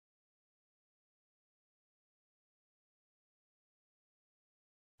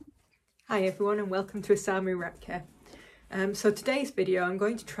Hi everyone and welcome to Asami Rat Care. So today's video I'm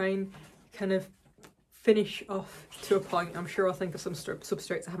going to try and kind of finish off to a point. I'm sure I'll think of some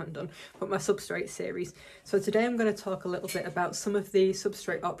substrates I haven't done, but my substrate series. So today I'm going to talk a little bit about some of the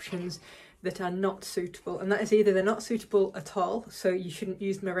substrate options that are not suitable, and that is either they're not suitable at all, so you shouldn't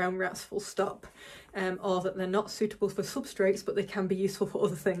use them around rats full stop, or that they're not suitable for substrates but they can be useful for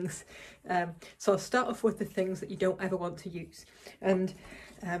other things. So I'll start off with the things that you don't ever want to use, and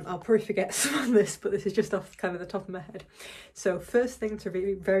I'll probably forget some on this, but this is just off kind of the top of my head. So first thing to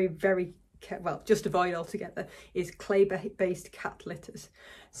be very just avoid altogether is clay-based cat litters.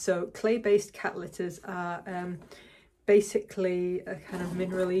 So clay-based cat litters are basically a kind of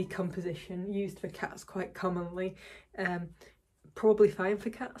mineral-y composition used for cats quite commonly. Probably fine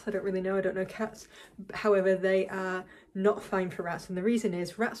for cats, I don't really know, I don't know cats. However, they are not fine for rats, and the reason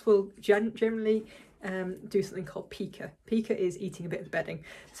is rats will generally do something called pica. Pica is eating a bit of bedding,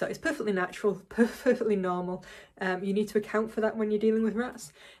 so it's perfectly natural, perfectly normal. You need to account for that when you're dealing with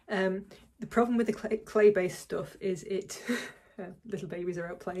rats. The problem with the clay-based stuff is it little babies are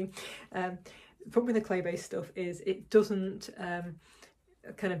out playing. The problem with the clay-based stuff is it doesn't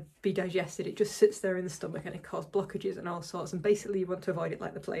kind of be digested. It just sits there in the stomach and it causes blockages and all sorts, and basically you want to avoid it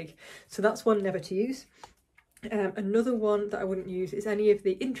like the plague. So that's one never to use. Another one that I wouldn't use is any of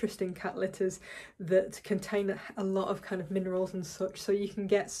the interesting cat litters that contain a lot of kind of minerals and such. So you can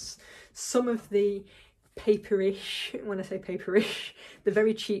get some of the paperish, when I say paperish, the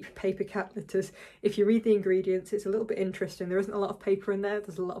very cheap paper cat litters. If you read the ingredients, it's a little bit interesting. There isn't a lot of paper in there,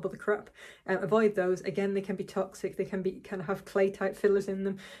 there's a lot of other crap. Avoid those. Again, they can be toxic, they can be kind of have clay type fillers in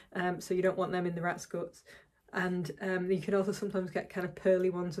them, so you don't want them in the rat's guts. And you can also sometimes get kind of pearly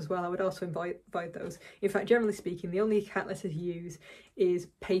ones as well. I would also avoid those. In fact, generally speaking, the only cat litter to use is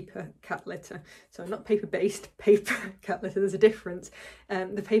paper cat litter. So not paper-based, paper cat litter, there's a difference.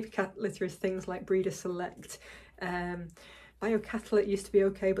 The paper cat litter is things like Breeder Select. Bio-Catalyt used to be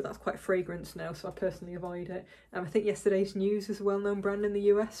okay, but that's quite fragrance now, so I personally avoid it. I think Yesterday's News is a well-known brand in the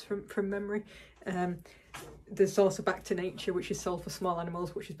US from memory. There's also Back to Nature, which is sold for small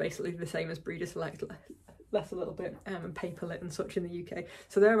animals, which is basically the same as Breeder Select, less a little bit, and Paperlit and such in the UK.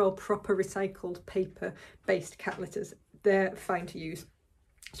 So they're all proper recycled paper-based cat litters. They're fine to use.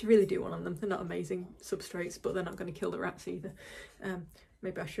 So you really do one on them. They're not amazing substrates, but they're not going to kill the rats either.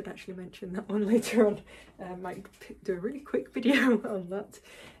 Maybe I should actually mention that one later on. Might do a really quick video on that.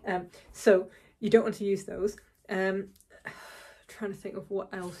 So you don't want to use those. Trying to think of what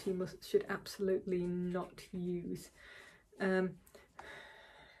else you should absolutely not use.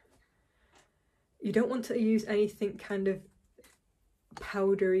 You don't want to use anything kind of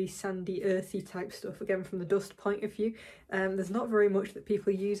powdery, sandy, earthy type stuff, again from the dust point of view. There's not very much that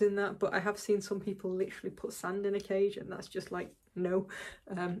people use in that, but I have seen some people literally put sand in a cage, and that's just like, no.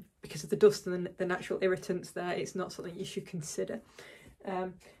 Because of the dust and the natural irritants there, it's not something you should consider.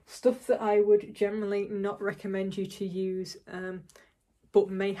 Stuff that I would generally not recommend you to use, but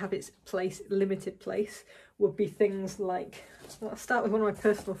may have its place, limited place, would be things like, well, I'll start with one of my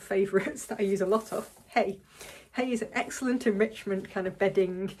personal favourites that I use a lot of, hay. Hay is an excellent enrichment kind of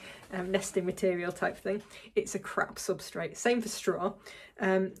bedding, nesting material type thing. It's a crap substrate. Same for straw,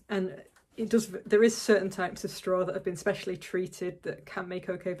 and there is certain types of straw that have been specially treated that can make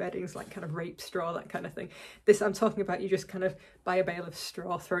okay beddings, like kind of rape straw, that kind of thing. This I'm talking about, you just kind of buy a bale of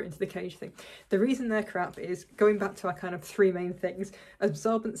straw, throw it into the cage thing. The reason they're crap is, going back to our kind of three main things,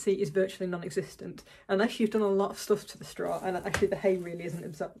 absorbency is virtually non-existent unless you've done a lot of stuff to the straw, and actually the hay really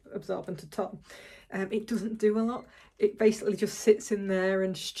isn't absorbent at all. It doesn't do a lot. It basically just sits in there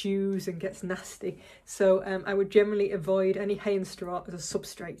and stews and gets nasty. So I would generally avoid any hay and straw as a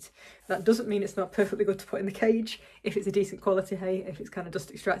substrate. That doesn't mean it's not perfectly good to put in the cage if it's a decent quality hay, if it's kind of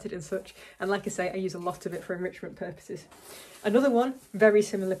dust extracted and such. And like I say, I use a lot of it for enrichment purposes. Another one, very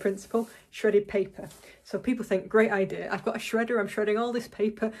similar principle, shredded paper. So people think, great idea, I've got a shredder, I'm shredding all this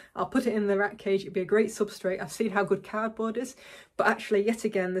paper, I'll put it in the rat cage, it'd be a great substrate, I've seen how good cardboard is. But actually, yet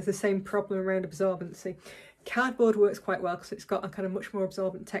again, there's the same problem around absorbency. Cardboard works quite well because it's got a kind of much more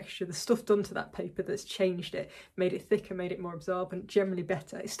absorbent texture. The stuff done to that paper that's changed it, made it thicker, made it more absorbent, generally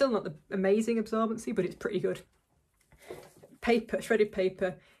better. It's still not the amazing absorbency, but it's pretty good. Paper, shredded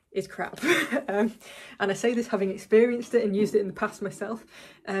paper, is crap. And I say this having experienced it and used it in the past myself.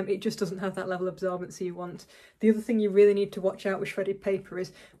 It just doesn't have that level of absorbency you want. The other thing you really need to watch out with shredded paper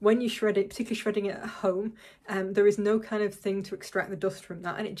is when you shred it, particularly shredding it at home, there is no kind of thing to extract the dust from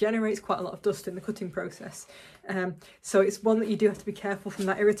that, and it generates quite a lot of dust in the cutting process. So it's one that you do have to be careful from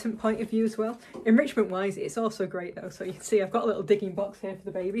that irritant point of view as well. Enrichment wise, it's also great though. So you can see I've got a little digging box here for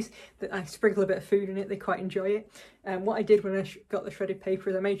the babies that I sprinkle a bit of food in it. They quite enjoy it. What I did when I got the shredded paper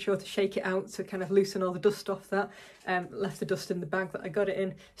is I made sure to shake it out to kind of loosen all the dust off that. Left the dust in the bag that I got it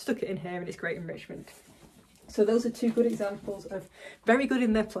in, stuck it in here, and it's great enrichment. So those are two good examples of very good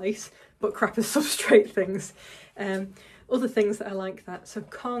in their place, but crap as substrate things. Other things that are like that, so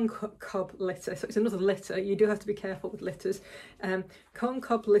corn cob litter, so it's another litter. You do have to be careful with litters. Corn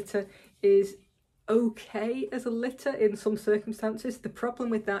cob litter is okay as a litter in some circumstances. The problem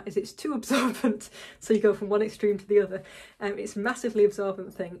with that is it's too absorbent, so you go from one extreme to the other. It's a massively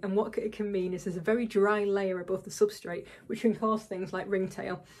absorbent thing, and what it can mean is there's a very dry layer above the substrate which can cause things like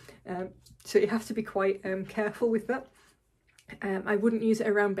ringtail. So you have to be quite careful with that. I wouldn't use it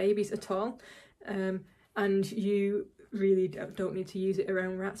around babies at all, and you really don't need to use it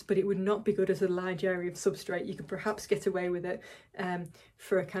around rats, but it would not be good as a large area of substrate. You could perhaps get away with it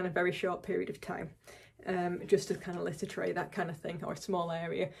for a kind of very short period of time, just as kind of litter tray, that kind of thing, or a small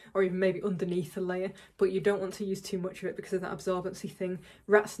area, or even maybe underneath a layer, but you don't want to use too much of it because of that absorbency thing.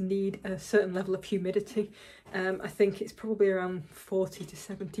 Rats need a certain level of humidity. I think it's probably around 40 to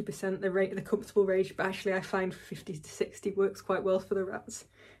 70% the comfortable range, but actually I find 50 to 60 works quite well for the rats.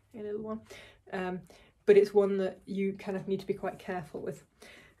 A little one. But it's one that you kind of need to be quite careful with.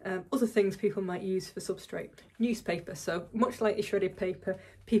 Other things people might use for substrate. Newspaper. So much like your shredded paper,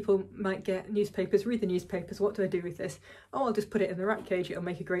 people might get newspapers, read the newspapers. What do I do with this? Oh, I'll just put it in the rat cage. It'll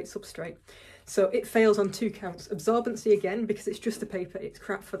make a great substrate. So it fails on two counts. Absorbency again, because it's just a paper, it's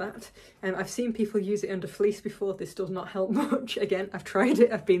crap for that. I've seen people use it under fleece before. This does not help much. Again, I've tried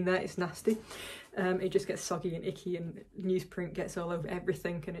it. I've been there. It's nasty. It just gets soggy and icky, and newsprint gets all over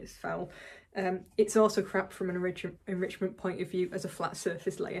everything, and it's foul. It's also crap from an enrichment point of view as a flat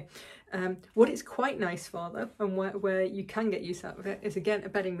surface layer. What it's quite nice for though, and where you can get use out of it, is again a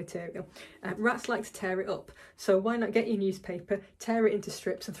bedding material. Rats like to tear it up, so why not get your newspaper, tear it into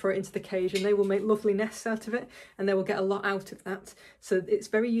strips and throw it into the cage, and they will make lovely nests out of it, and they will get a lot out of that. So it's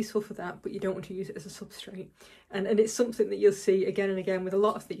very useful for that, but you don't want to use it as a substrate. And it's something that you'll see again and again with a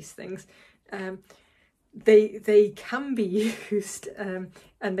lot of these things. They can be used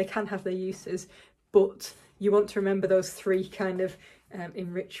and they can have their uses, but you want to remember those three kind of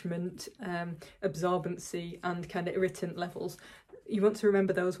enrichment, absorbency and kind of irritant levels. You want to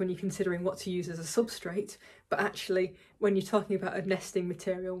remember those when you're considering what to use as a substrate, but actually when you're talking about a nesting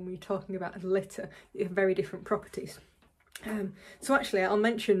material, when you're talking about a litter, you have very different properties. So actually I'll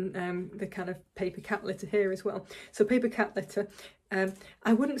mention the kind of paper cat litter here as well. So paper cat litter,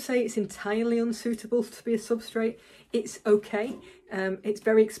 I wouldn't say it's entirely unsuitable to be a substrate. It's okay. It's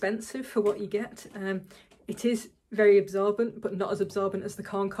very expensive for what you get. It is very absorbent, but not as absorbent as the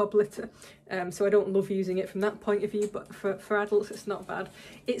corn cob litter. So I don't love using it from that point of view, but for adults it's not bad.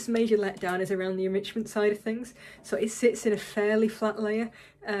 Its major letdown is around the enrichment side of things. So it sits in a fairly flat layer.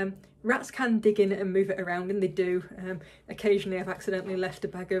 Rats can dig in it and move it around, and they do. Occasionally I've accidentally left a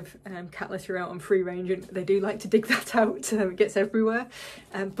bag of cat litter out on free range, and they do like to dig that out. It gets everywhere.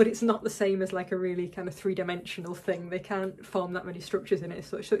 But it's not the same as like a really kind of three-dimensional thing. They can't form that many structures in it,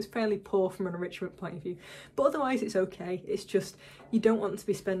 so it's fairly poor from an enrichment point of view. But otherwise it's okay. It's just you don't want to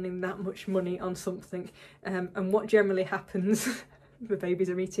be spending that much money on something. And what generally happens, the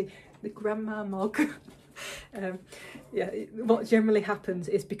babies are eating the grandma mug. Yeah, what generally happens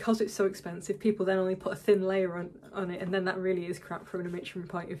is because it's so expensive, people then only put a thin layer on it, and then that really is crap from an enrichment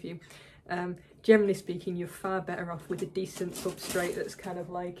point of view. Generally speaking, you're far better off with a decent substrate that's kind of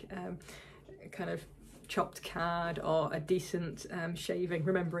like kind of chopped card or a decent shaving,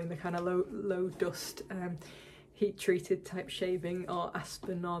 remembering the kind of low dust heat treated type shaving or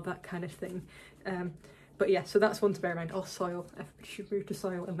aspen or that kind of thing. But yeah, so that's one to bear in mind. Or soil. Everybody should move to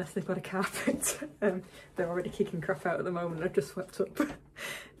soil unless they've got a carpet. They're already kicking crap out at the moment. I've just swept up.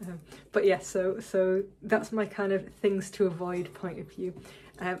 But yeah, so that's my kind of things to avoid point of view.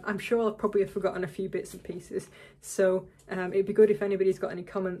 I'm sure I'll probably have forgotten a few bits and pieces. So it'd be good if anybody's got any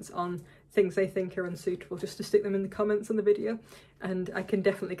comments on things they think are unsuitable, just to stick them in the comments on the video. And I can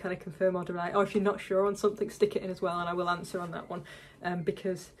definitely kind of confirm or deny. Or if you're not sure on something, stick it in as well, and I will answer on that one.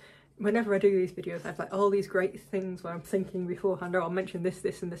 Because whenever I do these videos, I have like all these great things where I'm thinking beforehand, oh, I'll mention this,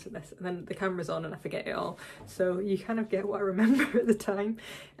 this and this and this, and then the camera's on and I forget it all. So you kind of get what I remember at the time.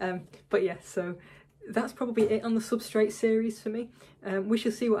 But yeah, so that's probably it on the substrate series for me. We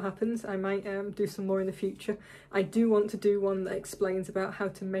shall see what happens. I might do some more in the future. I do want to do one that explains about how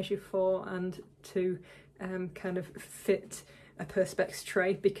to measure for and to kind of fit a Perspex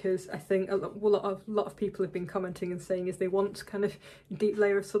tray, because I think a lot of people have been commenting and saying is they want kind of deep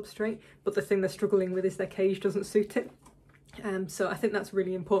layer of substrate, but the thing they're struggling with is their cage doesn't suit it. So I think that's a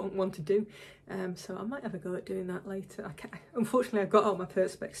really important one to do. So I might have a go at doing that later. Unfortunately, I've got all my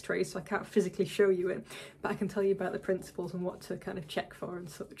Perspex trays, so I can't physically show you it, but I can tell you about the principles and what to kind of check for and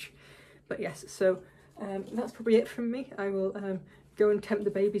such. But yes, so that's probably it from me. I will go and tempt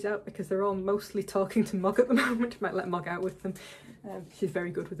the babies out because they're all mostly talking to Mog at the moment. Might let Mog out with them. She's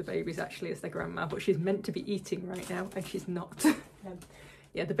very good with the babies actually as their grandma, but she's meant to be eating right now and she's not.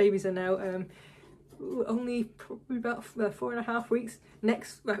 Yeah, the babies are now only probably about 4.5 weeks.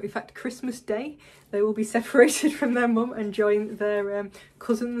 Well, in fact, Christmas Day, they will be separated from their mum and join their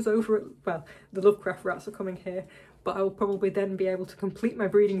cousins over at, well, the Lovecraft rats are coming here, but I will probably then be able to complete my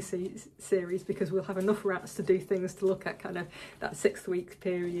breeding series because we'll have enough rats to do things to look at kind of that 6-week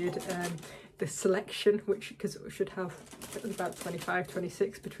period, the selection, which, because we should have about 25,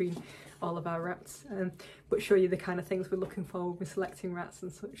 26 between all of our rats, but show you the kind of things we're looking for when we're selecting rats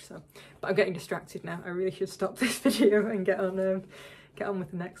and such. So, but I'm getting distracted now. I really should stop this video and get on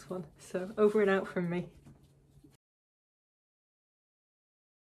with the next one. So over and out from me.